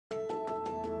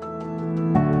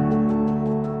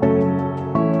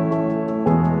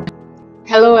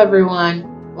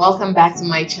everyone, welcome back to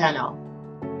my channel.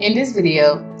 In this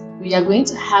video, we are going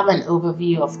to have an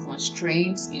overview of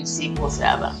constraints in SQL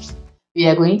Server. We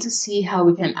are going to see how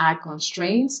we can add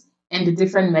constraints and the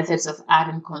different methods of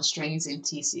adding constraints in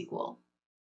T-SQL.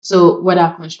 So what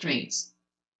are constraints?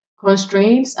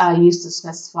 Constraints are used to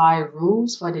specify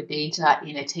rules for the data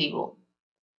in a table.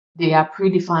 They are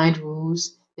predefined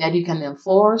rules that you can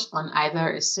enforce on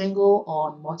either a single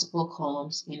or multiple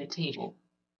columns in a table.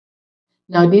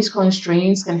 Now, these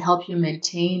constraints can help you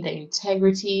maintain the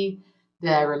integrity,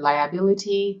 the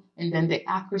reliability, and then the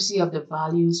accuracy of the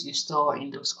values you store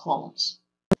in those columns.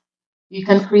 You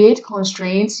can create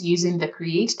constraints using the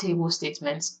create table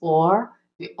statements or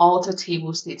the alter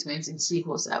table statements in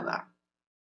SQL Server.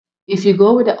 If you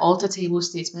go with the alter table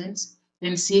statements,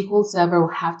 then SQL Server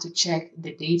will have to check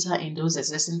the data in those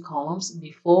existing columns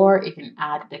before it can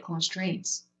add the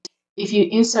constraints. If you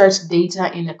insert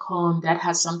data in a column that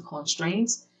has some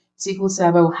constraints, SQL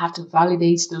Server will have to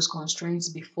validate those constraints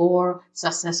before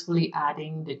successfully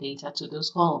adding the data to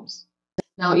those columns.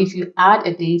 Now, if you add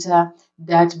a data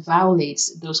that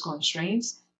violates those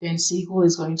constraints, then SQL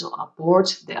is going to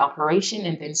abort the operation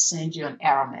and then send you an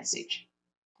error message.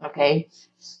 Okay.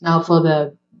 Now, for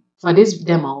this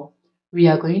demo, we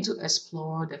are going to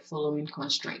explore the following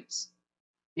constraints.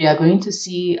 We are going to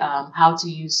see how to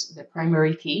use the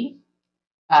primary key,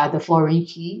 the foreign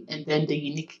key, and then the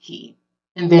unique key.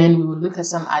 And then we will look at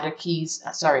some other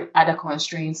other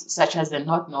constraints such as the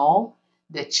not null,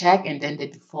 the check, and then the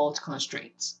default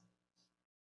constraints.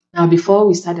 Now, before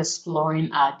we start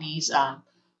exploring these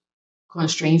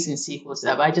constraints in SQL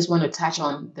Server, I just want to touch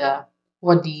on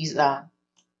what these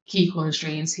key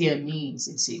constraints here means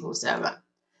in SQL Server.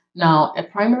 Now, for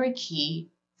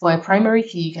a primary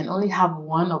key, you can only have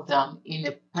one of them in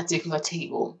a particular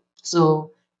table.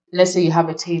 So let's say you have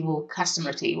a table,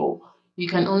 customer table. You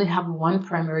can only have one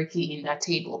primary key in that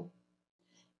table.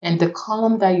 And the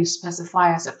column that you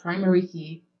specify as a primary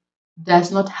key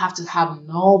does not have to have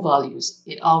null values.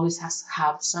 It always has to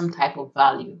have some type of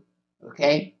value.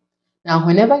 Okay. Now,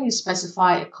 whenever you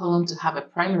specify a column to have a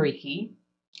primary key,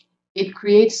 it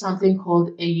creates something called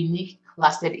a unique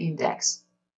clustered index.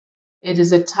 It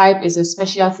is a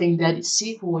special thing that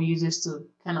SQL uses to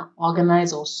kind of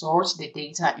organize or sort the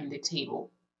data in the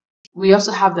table. We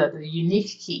also have the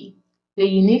unique key. The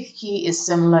unique key is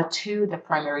similar to the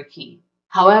primary key.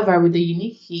 However, with the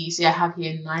unique key, see I have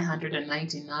here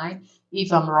 999.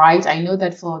 If I'm right, I know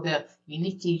that for the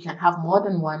unique key, you can have more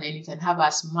than one and you can have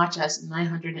as much as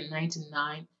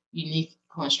 999 unique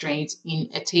constraints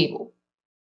in a table.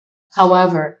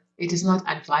 However, it is not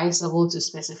advisable to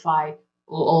specify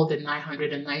all the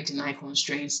 999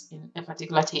 constraints in a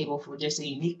particular table for just a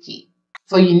unique key.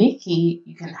 For unique key,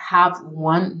 you can have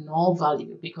one null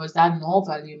value because that null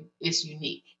value is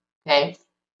unique. Okay,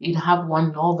 you have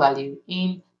one null value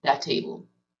in that table,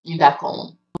 in that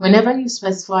column. Whenever you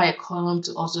specify a column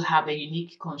to also have a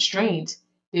unique constraint,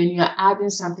 then you're adding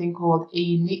something called a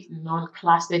unique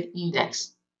non-clustered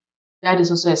index. That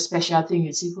is also a special thing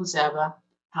in SQL Server.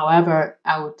 However,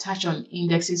 I will touch on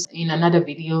indexes in another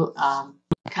video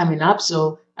coming up,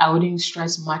 so I wouldn't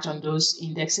stress much on those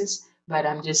indexes, but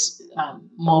I'm just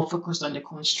more focused on the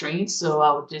constraints, so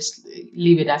I would just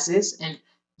leave it as is and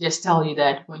just tell you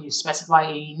that when you specify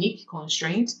a unique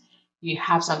constraint, you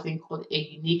have something called a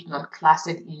unique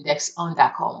non-clustered index on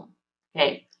that column.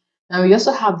 Okay. Now we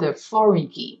also have the foreign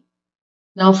key.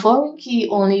 Now, foreign key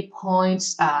only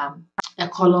points a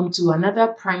column to another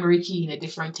primary key in a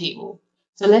different table.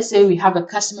 So let's say we have a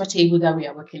customer table that we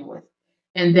are working with.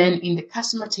 And then in the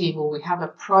customer table, we have a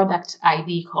product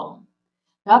ID column.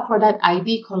 That product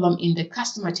ID column in the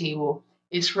customer table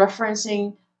is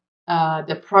referencing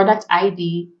the product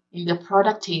ID in the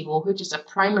product table, which is a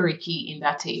primary key in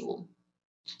that table.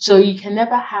 So you can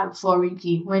never have foreign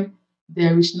key when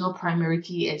there is no primary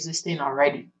key existing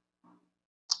already.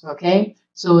 Okay,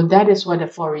 so that is what the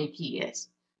foreign key is.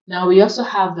 Now we also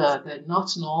have the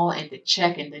not null and the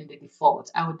check and then the default.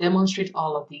 I will demonstrate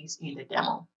all of these in the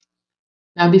demo.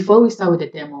 Now, before we start with the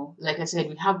demo, like I said,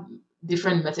 we have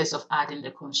different methods of adding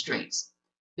the constraints.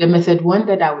 The method one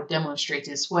that I would demonstrate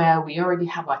is where we already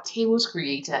have our tables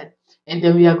created, and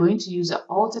then we are going to use the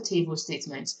alter table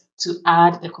statements to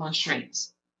add the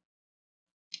constraints.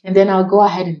 And then I'll go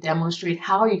ahead and demonstrate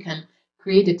how you can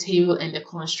create the table and the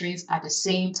constraints at the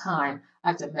same time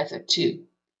as the method two.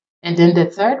 And then the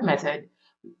third method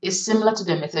is similar to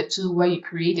the method two, where you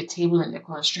create the table and the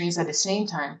constraints at the same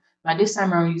time. But this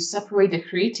time around, you separate the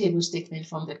create table statement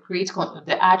from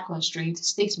the add constraint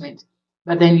statement,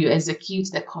 but then you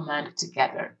execute the command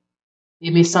together.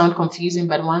 It may sound confusing,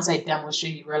 but once I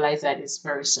demonstrate, you realize that it's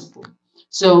very simple.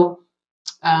 So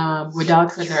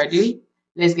without further ado,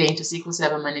 let's get into SQL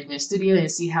Server Management Studio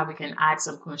and see how we can add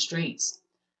some constraints.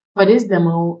 For this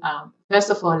demo, first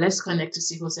of all, let's connect to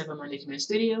SQL Server Management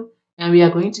Studio, and we are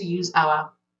going to use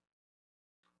our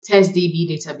TestDB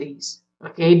database,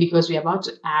 okay, because we're about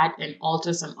to add and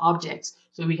alter some objects,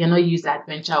 so we cannot use that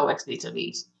AdventureWorks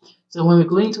database. So when we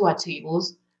go into our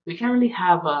tables, we currently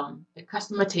have a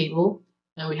customer table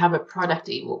and we have a product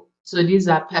table. So these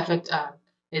are perfect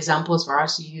examples for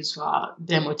us to use for our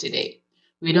demo today.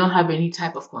 We don't have any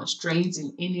type of constraints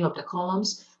in any of the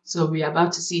columns, so we are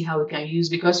about to see how we can use,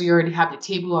 because we already have the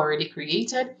table already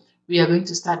created, we are going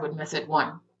to start with method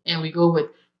 1, and we go with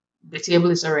the table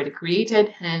is already created,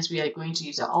 hence we are going to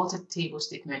use the alter table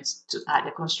statements to add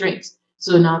the constraints.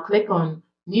 So now click on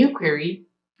new query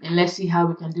and let's see how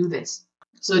we can do this.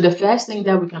 So the first thing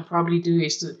that we can probably do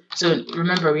is so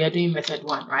remember we are doing method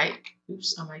 1, right?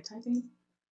 Oops, am I typing?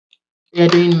 We are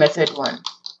doing method 1.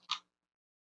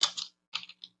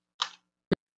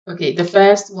 Okay, the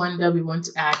first one that we want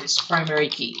to add is primary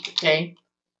key, okay?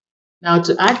 Now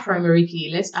to add primary key,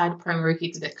 let's add primary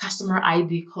key to the customer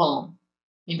ID column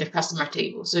in the customer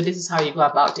table. So this is how you go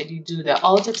about it. You do the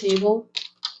alter table,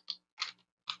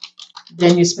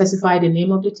 then you specify the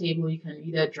name of the table. You can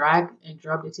either drag and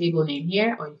drop the table name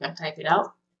here, or you can type it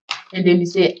out. And then you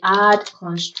say add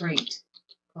constraint,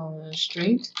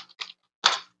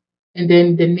 and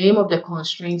then the name of the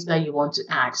constraint that you want to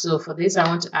add. So for this, I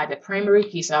want to add a primary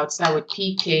key. So I would start with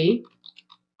PK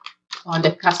on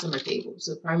the customer table.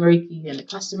 So primary key and the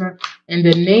customer, and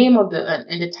the name of the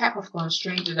and the type of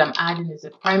constraint that I'm adding is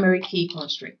a primary key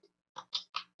constraint,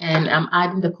 and I'm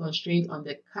adding the constraint on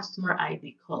the customer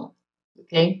ID column.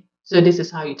 Okay, so this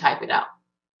is how you type it out,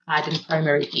 adding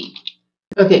primary key.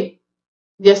 Okay,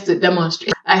 just to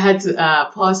demonstrate, I had to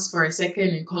pause for a second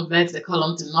and convert the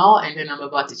column to null, and then I'm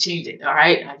about to change it. All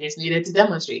right, I just needed to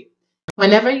demonstrate.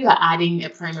 Whenever you are adding a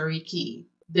primary key,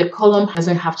 the column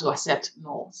doesn't have to accept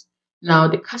nulls. Now,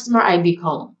 the customer ID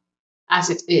column, as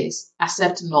it is,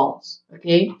 accept nulls,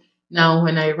 okay? Now,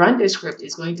 when I run this script,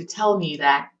 it's going to tell me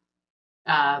that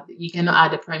you cannot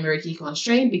add a primary key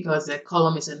constraint because the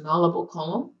column is a nullable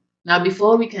column. Now,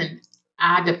 before we can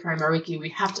add the primary key, we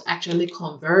have to actually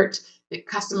convert the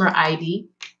customer ID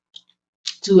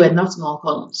to a not null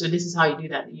column. So this is how you do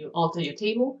that. You alter your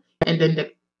table, and then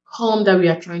the column that we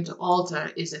are trying to alter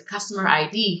is a customer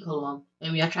ID column,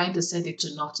 and we are trying to set it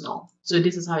to not null. So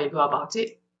this is how you go about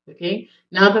it. Okay,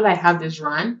 now that I have this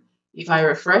run, if I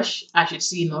refresh, I should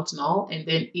see not null, and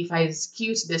then if I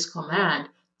execute this command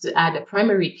to add a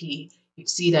primary key, you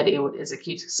see that it would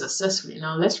execute successfully.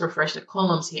 Now let's refresh the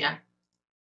columns here.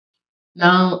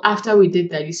 Now after we did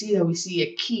that, you see that we see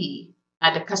a key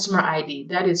at the customer ID.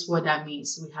 That is what that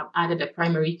means. We have added a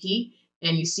primary key,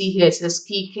 and you see here it says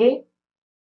PK.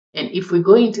 And if we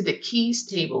go into the keys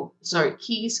table,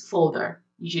 keys folder,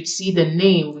 you should see the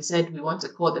name. We said we want to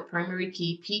call the primary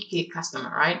key PK customer,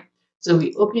 right? So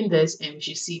we open this and we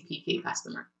should see PK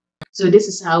customer. So this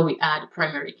is how we add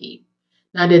primary key.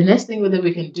 Now the next thing that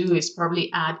we can do is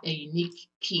probably add a unique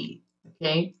key,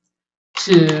 okay,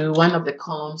 to one of the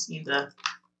columns in the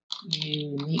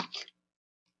unique.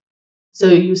 So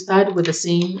you start with the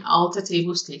same alter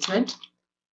table statement.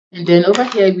 And then over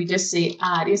here, we just say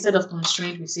add. Instead of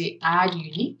constraint, we say add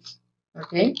unique.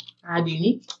 Okay, add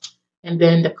unique. And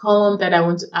then the column that I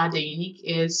want to add the unique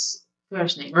is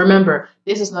first name. Remember,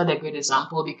 this is not a good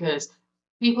example because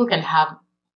people can have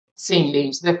same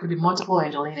names. There could be multiple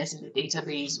Angelinas in the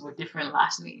database with different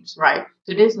last names, right?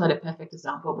 So this is not a perfect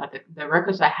example, but the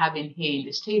records I have in here in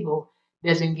this table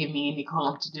doesn't give me any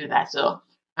column to do that. So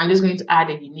I'm just going to add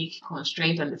a unique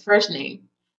constraint on the first name.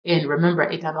 And remember,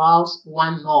 it allows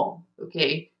one null,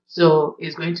 okay? So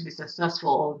it's going to be successful,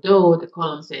 although the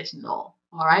column says null,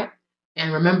 all right?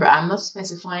 And remember, I'm not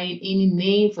specifying any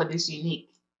name for this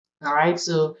unique, all right?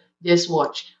 So just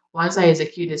watch. Once I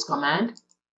execute this command,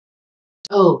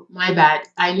 oh, my bad,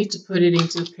 I need to put it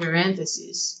into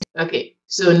parentheses. Okay,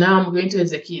 so now I'm going to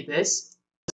execute this.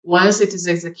 Once it is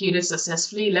executed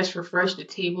successfully, let's refresh the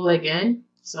table again,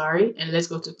 and let's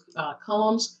go to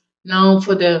columns. Now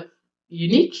for the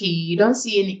unique key, you don't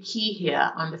see any key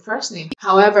here on the first name.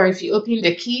 However, if you open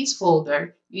the keys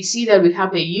folder, you see that we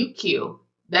have a UQ,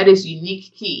 that is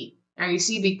unique key. And you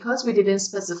see, because we didn't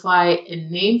specify a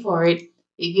name for it,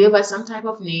 it gave us some type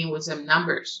of name with some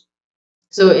numbers.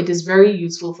 So it is very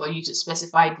useful for you to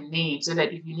specify the name so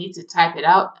that if you need to type it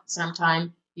out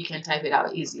sometime, you can type it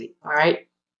out easily, all right?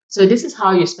 So this is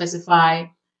how you specify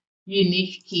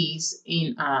unique keys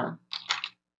in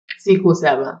SQL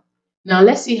Server. Now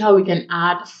let's see how we can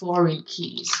add foreign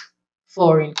keys.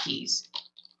 Foreign keys.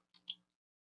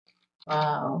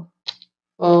 Wow.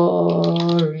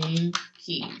 foreign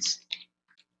keys.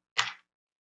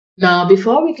 Now,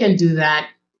 before we can do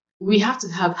that, we have to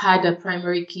have had a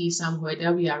primary key somewhere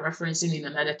that we are referencing in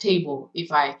another table. If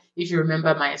you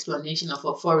remember my explanation of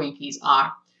what foreign keys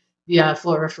are, they are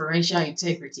for referential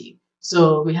integrity.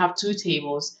 So we have two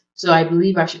tables. So I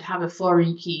believe I should have a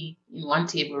foreign key in one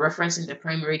table referencing the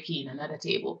primary key in another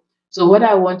table. So what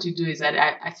I want to do is that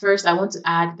at first I want to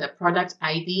add the product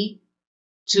ID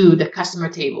to the customer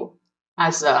table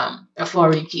as a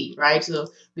foreign key, right? So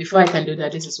before I can do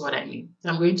that, this is what I mean. So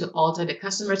I'm going to alter the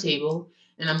customer table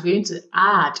and I'm going to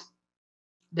add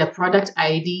the product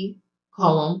ID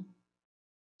column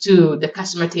to the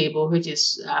customer table, which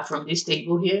is from this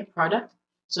table here, product.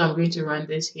 So I'm going to run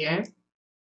this here.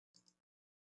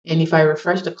 And if I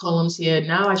refresh the columns here,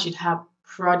 now I should have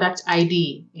product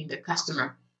ID in the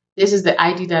customer. This is the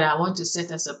ID that I want to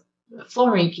set as a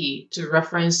foreign key to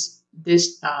reference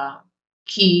this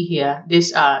key here,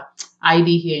 this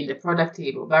ID here in the product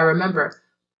table. But remember,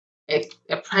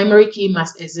 a primary key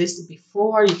must exist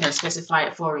before you can specify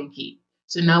a foreign key.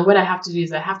 So now what I have to do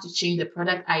is I have to change the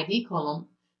product ID column.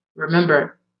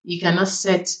 Remember, you cannot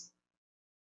set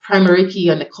primary key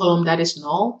on the column that is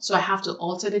null. So I have to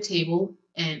alter the table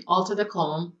and alter the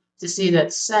column to say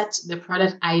that set the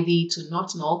product ID to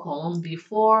not null column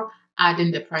before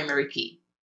adding the primary key.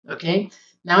 Okay,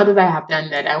 now that I have done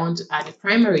that, I want to add a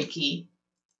primary key.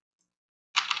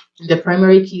 The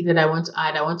primary key that I want to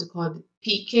add, I want to call it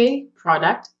PK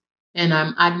product, and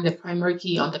I'm adding the primary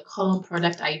key on the column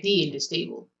product ID in this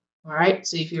table. All right,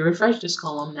 so if you refresh this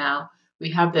column now, we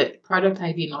have the product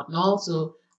ID not null,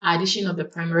 so addition of the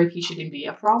primary key shouldn't be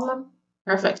a problem.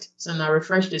 Perfect. So now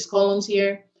refresh these columns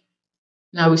here.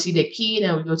 Now we see the key,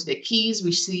 now we go to the keys,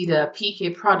 we see the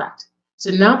PK product.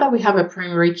 So now that we have a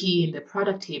primary key in the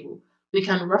product table, we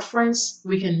can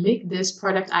make this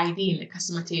product ID in the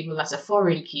customer table as a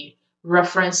foreign key,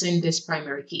 referencing this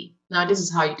primary key. Now this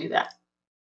is how you do that.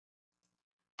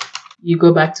 You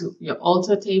go back to your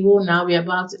alter table. Now we're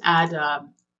about to add a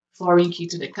foreign key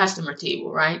to the customer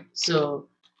table, right? So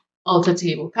alter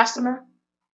table customer.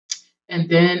 And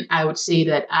then I would say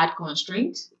that add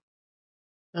constraint.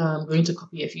 I'm going to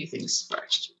copy a few things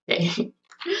first. Okay.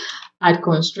 Add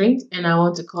constraint, and I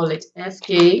want to call it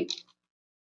FK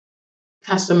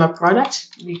customer product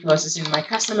because it's in my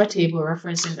customer table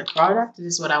referencing the product. This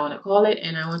is what I want to call it,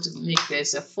 and I want to make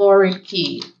this a foreign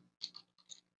key.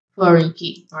 Foreign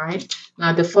key. All right.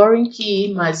 Now the foreign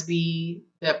key must be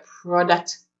the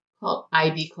product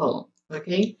ID column.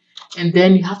 Okay. And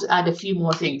then you have to add a few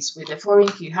more things. With the foreign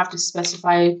key, you have to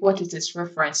specify what it is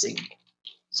referencing.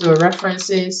 So it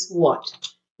references what?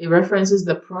 It references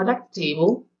the product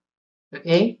table,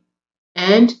 okay,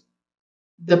 and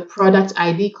the product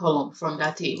ID column from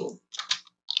that table.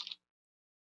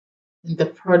 And the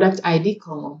product ID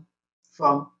column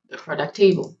from the product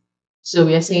table. So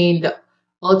we are saying that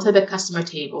alter the customer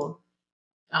table,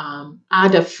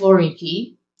 add a foreign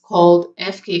key called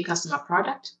FK customer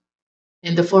product,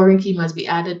 and the foreign key must be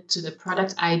added to the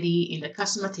product ID in the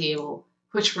customer table,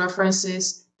 which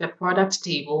references the product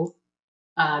table,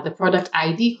 the product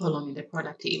ID column in the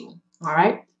product table. All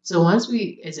right. So once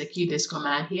we execute this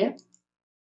command here,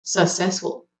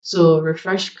 successful. So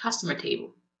refresh customer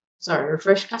table. Sorry,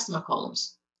 refresh customer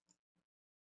columns.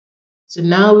 So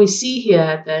now we see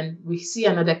here, then we see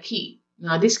another key.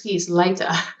 Now this key is lighter.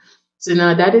 So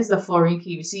now that is the foreign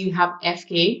key. We see we have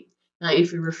FK. Now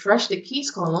if we refresh the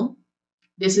keys column,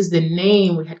 this is the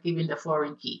name we had given the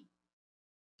foreign key.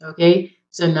 Okay.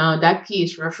 So now that key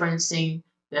is referencing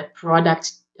the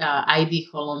product ID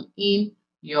column in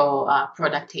your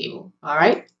product table. All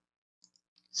right.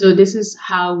 So this is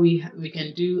how we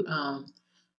can do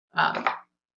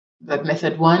the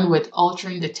method one with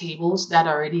altering the tables that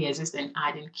already exist and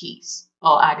adding keys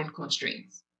or adding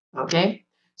constraints. Okay.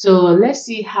 So let's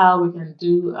see how we can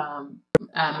do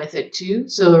method two.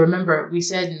 So remember, we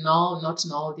said null, not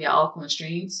null. They are all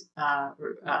constraints.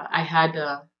 I had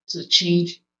to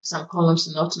change some columns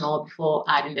to not null before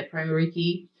adding the primary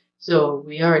key. So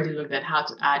we already looked at how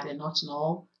to add a not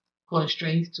null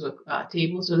constraint to a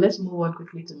table. So let's move on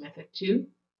quickly to method two.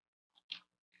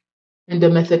 And the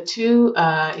method two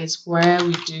is where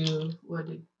we do, what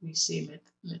did we say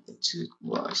method two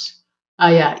was?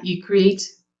 Yeah, you create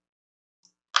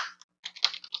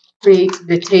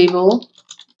the table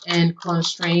and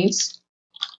constraints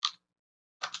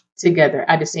together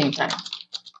at the same time.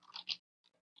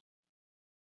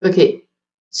 Okay,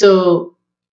 so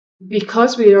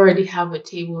because we already have the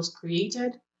tables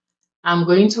created, I'm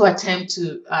going to attempt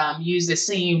to use the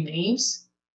same names,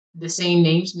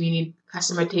 meaning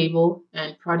customer table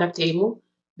and product table,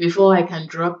 before I can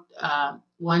drop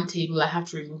one table, I have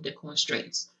to remove the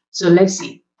constraints. So let's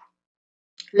see.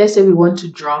 Let's say we want to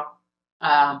drop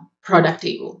product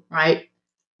table, right?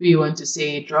 We want to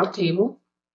say drop table,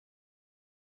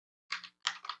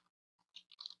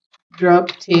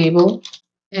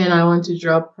 and I want to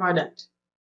drop product.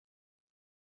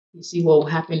 You see what will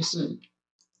happen soon.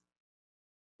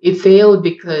 It failed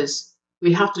because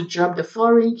we have to drop the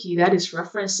foreign key that is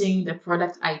referencing the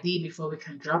product ID before we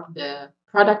can drop the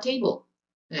product table.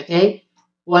 Okay.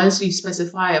 Once you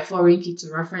specify a foreign key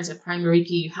to reference a primary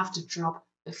key, you have to drop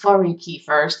the foreign key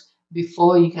first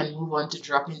before you can move on to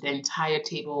dropping the entire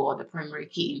table or the primary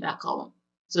key in that column.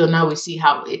 So now we see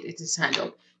how it is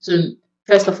handled. So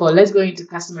first of all, let's go into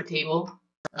customer table.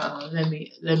 Let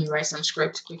me write some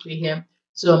script quickly here.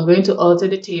 So I'm going to alter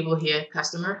the table here,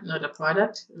 customer, not a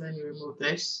product. Let me remove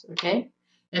this, okay?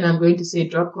 And I'm going to say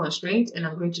drop constraint, and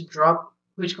I'm going to drop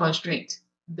which constraint?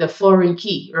 The foreign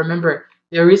key. Remember,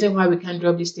 the reason why we can't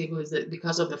drop this table is that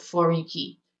because of the foreign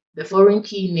key. The foreign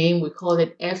key name, we call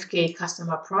it FK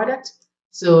customer product.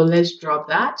 So let's drop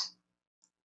that.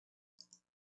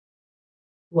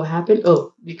 What happened?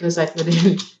 Oh, because I put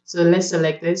in. So let's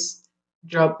select this,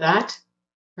 drop that.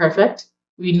 Perfect.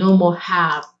 We no more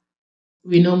have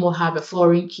a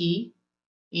foreign key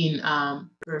in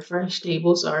refresh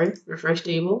table,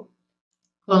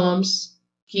 columns,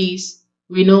 keys.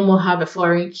 We no more have a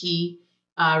foreign key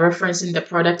referencing the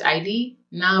product ID.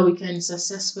 Now we can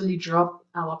successfully drop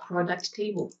our product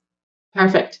table.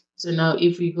 Perfect. So now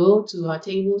if we go to our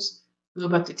tables, go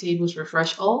back to tables,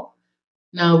 refresh all.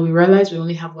 Now we realize we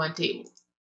only have one table.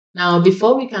 Now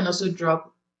before we can also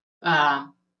drop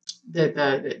the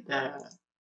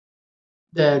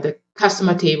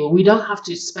customer table, we don't have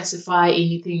to specify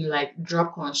anything like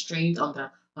drop constraint on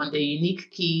the unique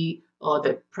key or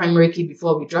the primary key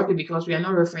before we drop it, because we are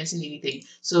not referencing anything.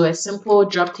 So a simple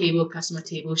drop table customer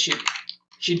table should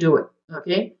do it.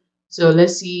 Okay, so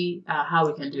let's see how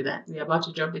we can do that. We're about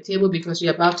to drop the table because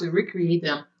we're about to recreate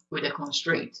them with a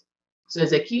constraint. So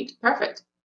execute. Perfect.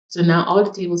 So now all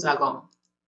the tables are gone.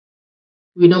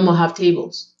 We no more have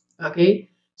tables. Okay,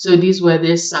 so these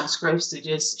were some scripts to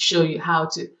just show you how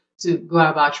to go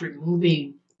about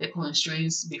removing the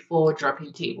constraints before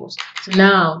dropping tables. So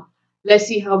now let's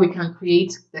see how we can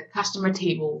create the customer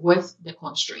table with the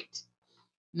constraint.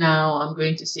 Now I'm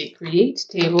going to say create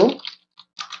table,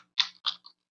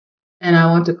 and I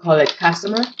want to call it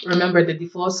customer. Remember, the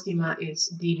default schema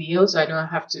is DBO, so I don't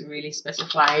have to really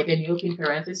specify it. And you open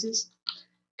parentheses.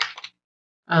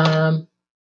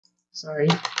 Sorry.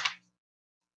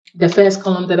 The first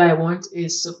column that I want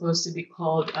is supposed to be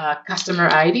called customer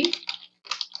ID,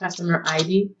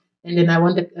 and then I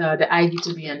want the ID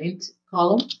to be an int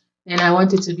column, and I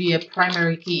want it to be a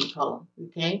primary key column.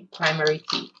 Okay, primary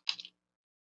key.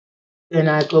 Then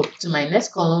I go to my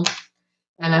next column,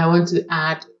 and I want to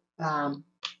add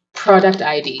product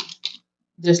ID,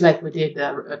 just like we did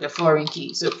the foreign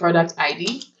key. So product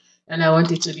ID, and I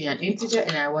want it to be an integer,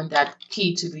 and I want that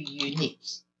key to be unique.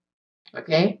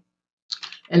 Okay.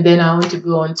 And then I want to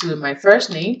go on to my first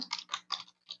name,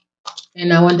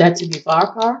 and I want that to be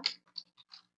varchar.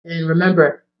 And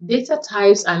remember, data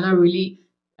types are not really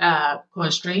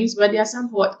constraints, but they are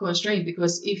somewhat constrained,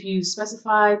 because if you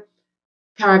specify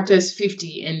characters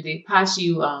 50 and they pass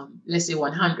you, let's say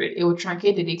 100, it will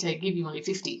truncate the data and give you only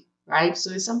 50, right?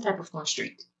 So it's some type of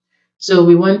constraint. So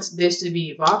we want this to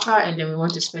be varchar, and then we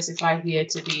want to specify here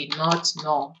to be not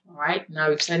null. All right, now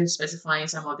we've started specifying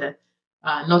some of the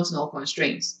not null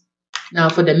constraints. Now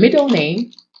for the middle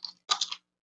name,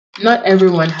 not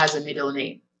everyone has a middle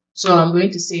name. So I'm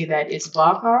going to say that it's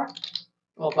varchar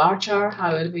or varchar,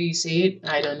 however you say it.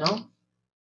 I don't know.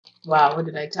 Wow, what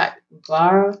did I type?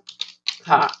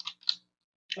 Varchar.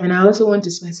 And I also want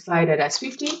to specify that as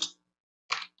 50.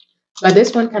 But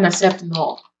this one can accept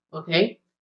null, okay?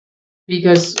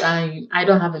 Because I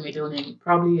don't have a middle name.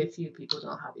 Probably a few people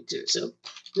don't have it too. So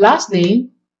last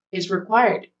name is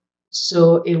required.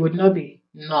 So it would not be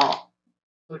null.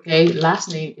 Okay, last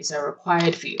name is a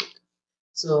required field.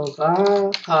 So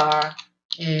varchar,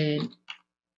 and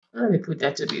let me put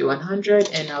that to be 100,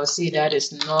 and I'll say that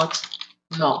is not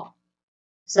null.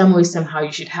 Some way, somehow,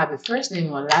 you should have a first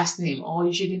name or last name, or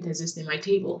you shouldn't exist in my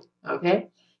table. Okay,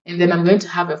 and then I'm going to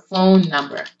have a phone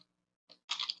number.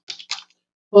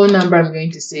 Phone number, I'm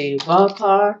going to say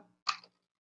varchar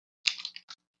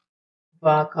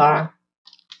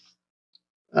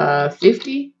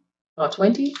 50 or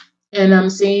 20. And I'm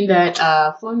saying that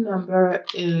phone number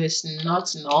is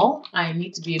not null. I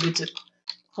need to be able to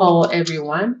call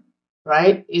everyone,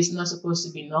 right? It's not supposed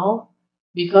to be null.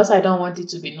 Because I don't want it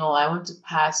to be null, I want to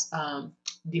pass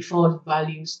default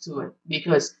values to it,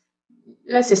 because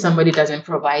let's say somebody doesn't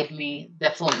provide me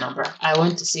the phone number. I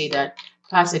want to say that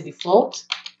pass a default,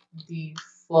 and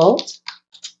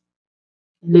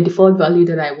the default value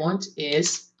that I want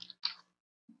is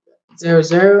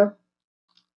 00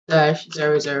 dash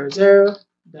 000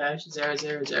 dash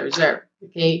 0000.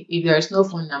 Okay, if there is no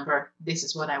phone number, this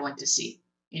is what I want to see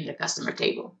in the customer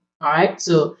table. All right,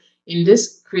 so in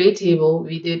this create table,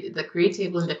 we did the create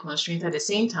table and the constraint at the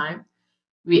same time.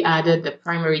 We added the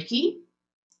primary key,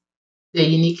 the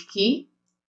unique key,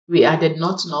 we added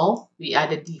not null, we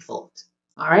added default.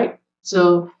 All right,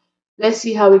 so let's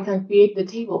see how we can create the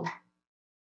table.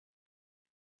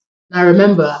 Now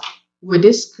remember, with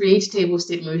this create table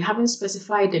statement, we haven't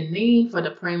specified the name for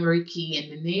the primary key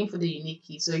and the name for the unique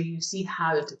key, so you see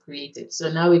how to create it. So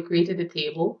now we created the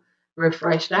table,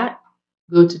 refresh that,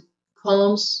 go to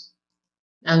columns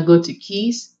and go to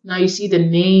keys. Now you see the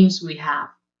names we have,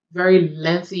 very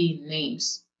lengthy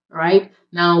names, right?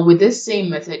 Now with this same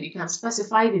method, you can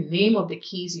specify the name of the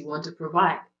keys you want to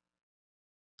provide.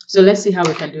 So let's see how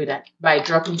we can do that by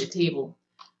dropping the table.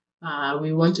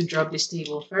 We want to drop this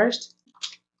table first.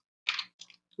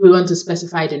 We want to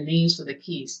specify the names for the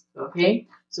keys, okay?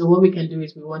 So what we can do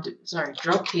is we want to,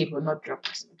 drop table, not drop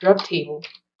customer, drop table.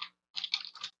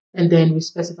 And then we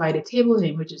specify the table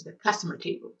name, which is the customer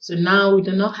table. So now we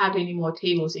do not have any more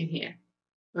tables in here,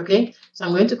 okay? So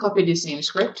I'm going to copy the same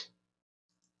script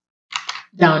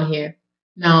down here.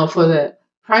 Now for the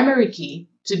primary key,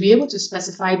 to be able to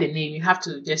specify the name, you have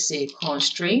to just say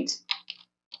constraint.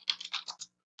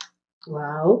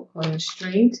 Wow,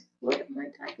 constraint. What am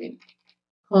I typing?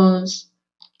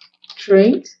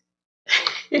 Constraint.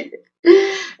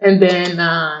 And then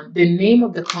the name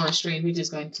of the constraint, which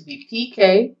is going to be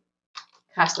PK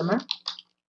customer.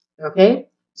 Okay,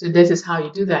 so this is how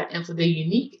you do that. And for the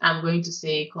unique, I'm going to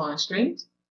say constraint.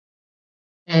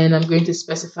 And I'm going to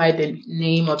specify the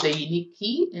name of the unique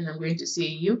key. And I'm going to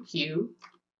say UQ,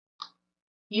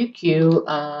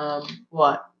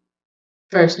 what?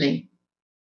 First name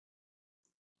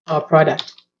or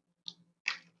product.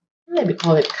 Let me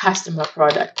call it customer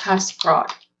product, cast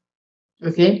prod.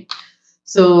 Okay,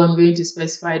 so I'm going to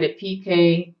specify the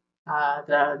PK,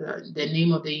 the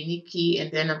name of the unique key,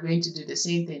 and then I'm going to do the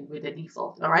same thing with the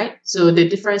default. All right, so the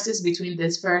differences between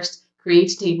this first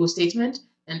create table statement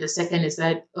and the second is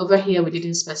that over here we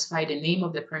didn't specify the name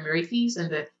of the primary keys, and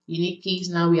the unique keys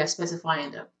now we are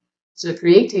specifying them. So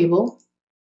create table,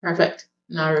 perfect.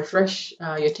 Now refresh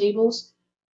your tables.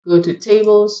 Go to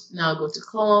tables, now go to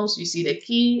columns, you see the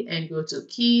key, and go to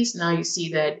keys. Now you see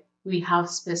that we have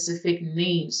specific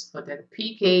names for the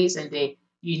PKs and the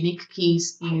unique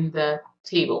keys in the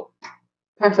table.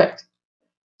 Perfect.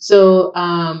 So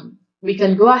we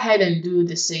can go ahead and do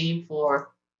the same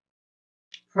for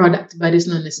product, but it's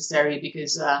not necessary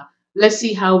because let's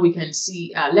see how we can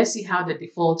see, let's see how the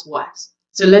default works.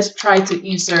 So let's try to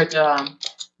insert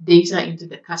data into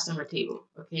the customer table,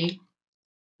 okay?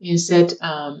 Insert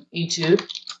into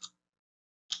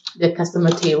the customer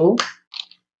table.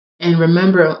 And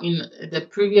remember, in the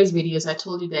previous videos, I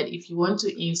told you that if you want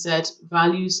to insert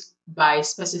values by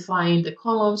specifying the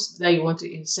columns that you want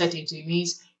to insert into, it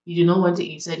means you do not want to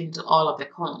insert into all of the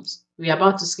columns. We're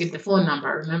about to skip the phone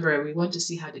number. Remember, we want to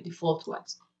see how the default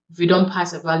works. If we don't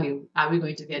pass a value, are we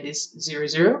going to get this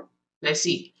 00? Let's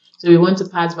see. So we want to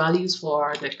pass values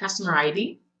for the customer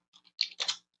ID.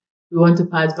 We want to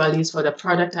pass values for the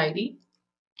product ID.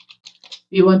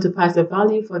 We want to pass a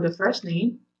value for the first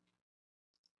name.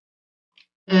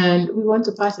 And we want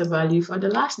to pass a value for the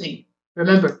last name.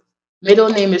 Remember, middle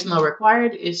name is not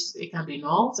required. It can be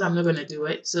null, so I'm not going to do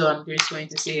it. So I'm just going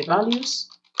to say values.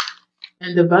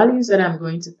 And the values that I'm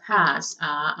going to pass,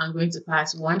 I'm going to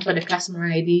pass one for the customer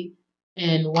ID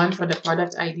and one for the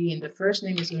product ID. And the first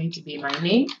name is going to be my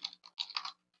name.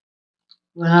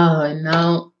 Wow, and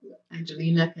now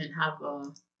Angelina can have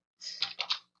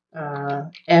a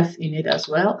F in it as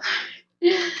well.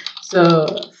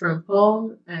 So from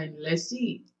home, and let's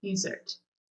see, insert.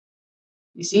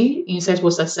 You see, insert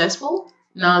was successful.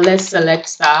 Now let's select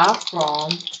star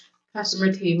from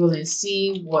customer table and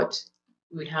see what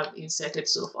we have inserted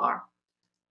so far.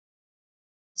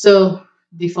 So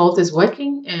default is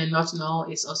working and not null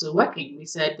is also working. We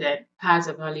said that pass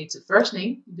a value to first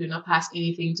name, do not pass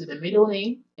anything to the middle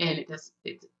name, and it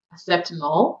accepts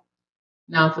null.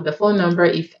 Now for the phone number,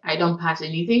 if I don't pass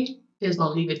anything, just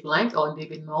don't leave it blank or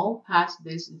leave it null, pass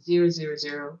this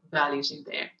 000 values in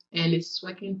there, and it's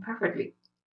working perfectly.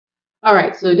 All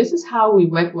right, so this is how we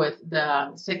work with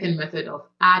the second method of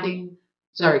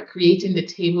creating the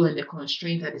table and the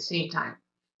constraint at the same time.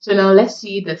 So now let's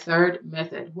see the third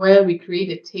method where we create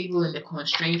a table and the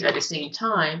constraint at the same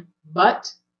time,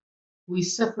 but we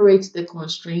separate the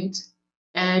constraint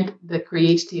and the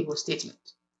create table statement.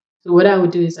 So what I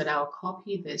would do is that I'll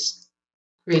copy this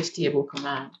create table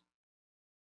command.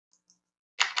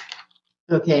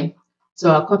 Okay,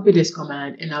 so I'll copy this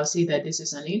command and I'll say that this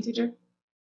is an integer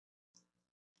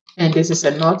and this is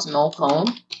a not null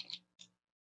column,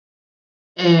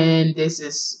 and this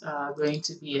is going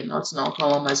to be a not null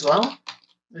column as well.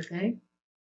 Okay,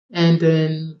 and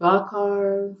then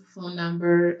Bakar phone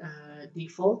number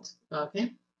default.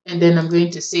 Okay, and then I'm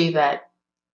going to say that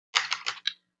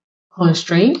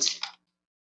constraint.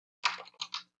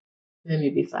 Let me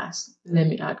be fast. Let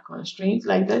me add constraint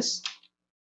like this.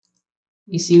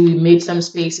 You see, we made some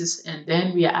spaces and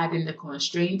then we are adding the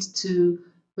constraint to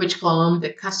which column?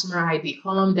 The customer ID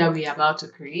column that we are about to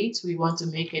create. We want to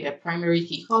make it a primary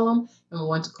key column and we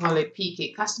want to call it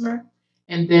PK customer.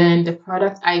 And then the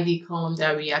product ID column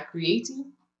that we are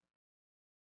creating.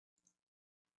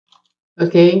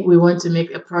 Okay, we want to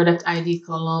make a product ID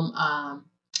column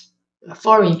a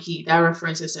foreign key that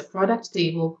references a product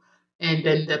table and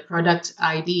then the product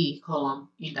ID column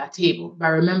in that table. But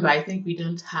remember, I think we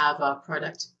don't have a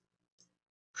product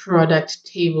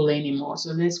table anymore.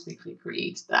 So let's quickly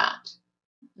create that.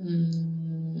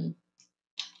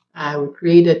 I will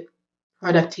create a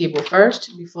product table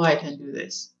first before I can do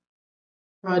this.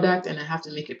 Product, and I have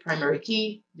to make it primary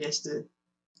key just to,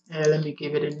 let me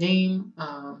give it a name,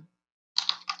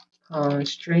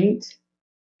 constraint.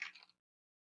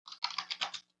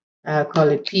 I'll call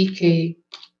it PK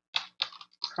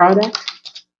product.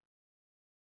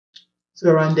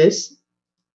 So run this.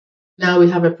 Now we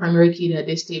have a primary key that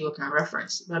this table can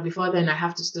reference. But before then, I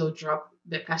have to still drop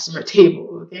the customer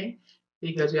table, okay?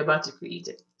 Because we're about to create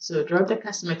it. So drop the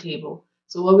customer table.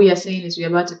 So what we are saying is we're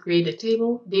about to create a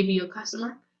table, DBO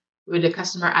customer, with the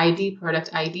customer ID,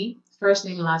 product ID, first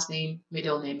name, last name,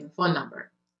 middle name, and phone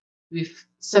number. We've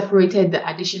separated the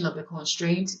addition of the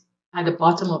constraint at the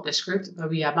bottom of the script, but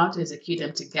we are about to execute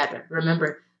them together.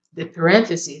 Remember the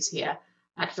parentheses here.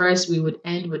 At first, we would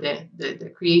end with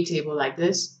the create table like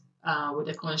this, with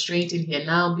the constraint in here.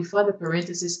 Now, before the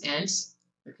parenthesis ends,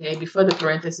 okay, before the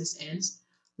parenthesis ends,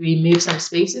 we made some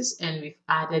spaces and we've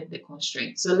added the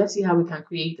constraint. So let's see how we can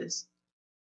create this.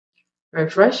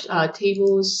 Refresh our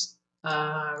tables,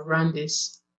 run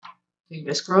this,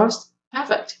 fingers crossed.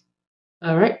 Perfect.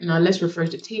 All right, now let's refresh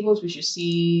the tables. We should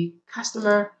see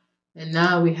customer, and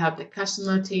now we have the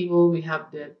customer table. We have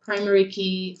the primary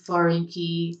key, foreign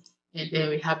key, and then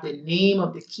we have the name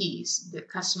of the keys, the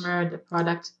customer, the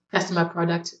product, customer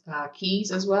product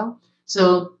keys as well.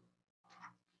 So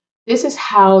this is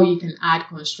how you can add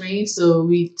constraints. So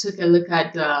we took a look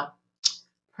at the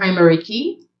primary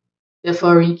key, the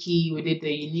foreign key, we did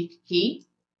the unique key,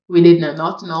 we did the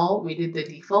not null, we did the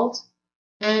default,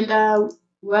 and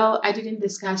well, I didn't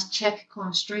discuss check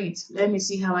constraints. Let me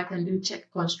see how I can do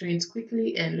check constraints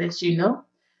quickly and let you know.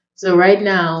 So right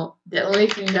now, the only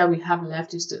thing that we have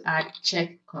left is to add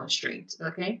check constraint,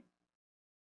 okay?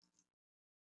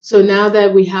 So now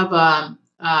that we have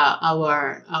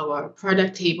our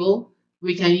product table,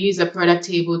 we can use a product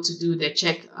table to do the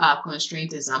check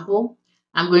constraint example.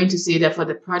 I'm going to say that for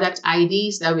the product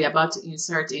IDs that we're about to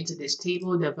insert into this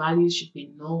table, the value should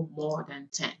be no more than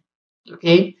 10.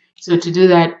 Okay, so to do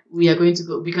that, we are going to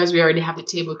go, because we already have the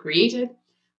table created,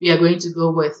 we are going to go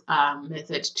with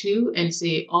method 2 and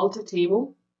say alter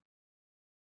table.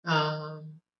 Let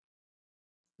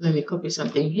me copy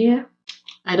something here.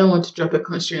 I don't want to drop a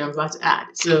constraint I'm about to add.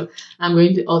 So I'm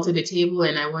going to alter the table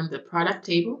and I want the product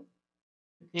table.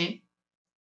 Okay.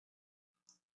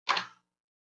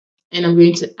 And I'm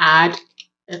going to add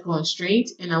a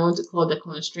constraint and I want to call the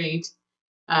constraint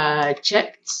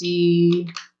check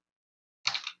CK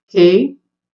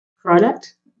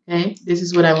product. Okay. This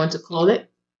is what I want to call it.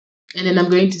 And then I'm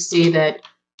going to say that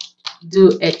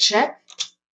do a check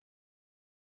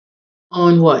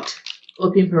on what?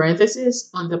 Open parenthesis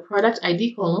on the product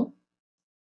ID column.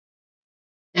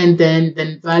 And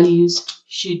then values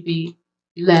should be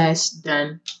less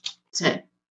than 10.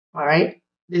 All right.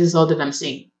 This is all that I'm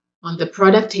saying. On the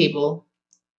product table,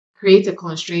 create a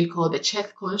constraint called the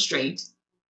check constraint.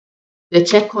 The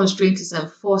check constraint is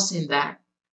enforcing that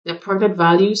the product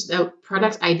values, the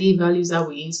product ID values that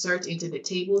we insert into the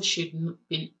table should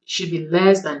be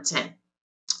less than 10.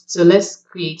 So let's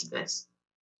create this.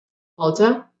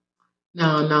 Alter.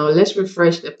 Now let's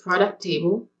refresh the product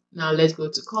table. Now let's go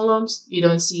to columns. You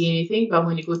don't see anything, but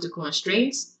when you go to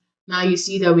constraints, now you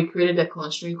see that we created a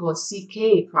constraint called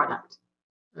CK product.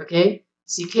 Okay,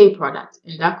 CK product,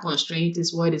 and that constraint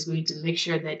is what is going to make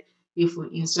sure that if we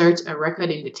insert a record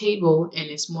in the table and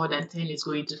it's more than 10, it's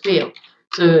going to fail.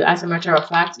 So as a matter of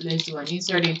fact, let's do an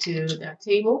insert into that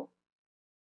table.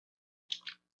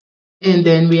 And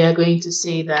then we are going to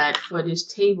say that for this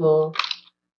table,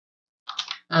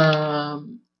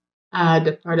 add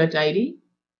the product ID,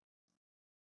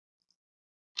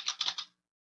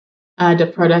 add the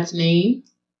product name,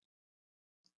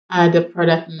 add the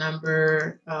product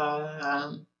number,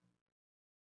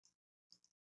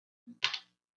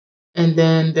 and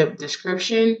then the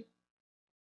description,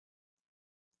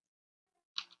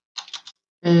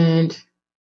 and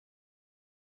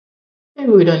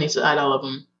maybe we don't need to add all of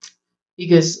them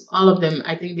because all of them,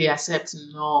 I think they accept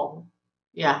null.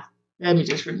 Yeah, let me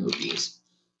just remove these.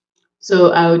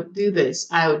 So I would do this.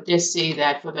 I would just say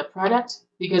that for the product,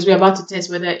 because we're about to test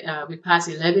whether we pass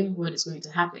 11, what is going to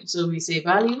happen. So we say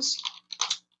values,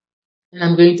 and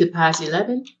I'm going to pass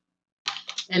 11,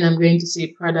 and I'm going to say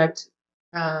product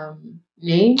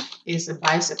name is a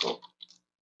bicycle.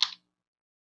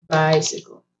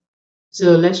 Bicycle.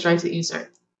 So let's try to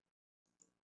insert.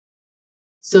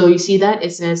 So you see that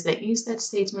it says the insert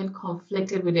statement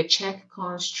conflicted with the check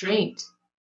constraint.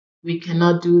 We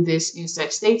cannot do this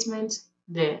insert statement.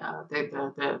 The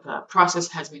process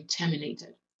has been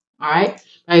terminated. All right.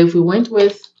 Now, if we went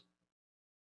with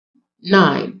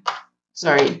 9,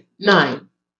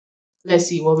 let's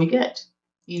see what we get.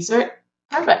 Insert.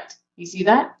 Perfect. You see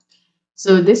that?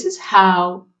 So this is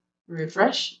how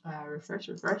refresh.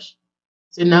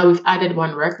 So now we've added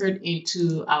one record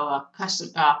into our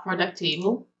custom product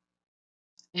table,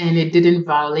 and it didn't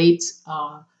violate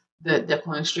the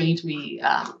constraint we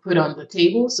put on the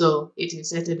table, so it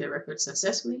inserted the record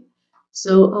successfully.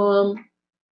 So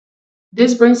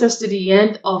this brings us to the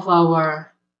end of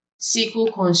our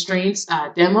SQL Constraints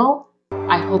demo.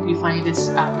 I hope you find this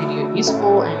video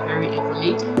useful and very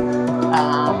informative.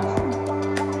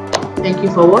 Thank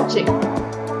you for watching.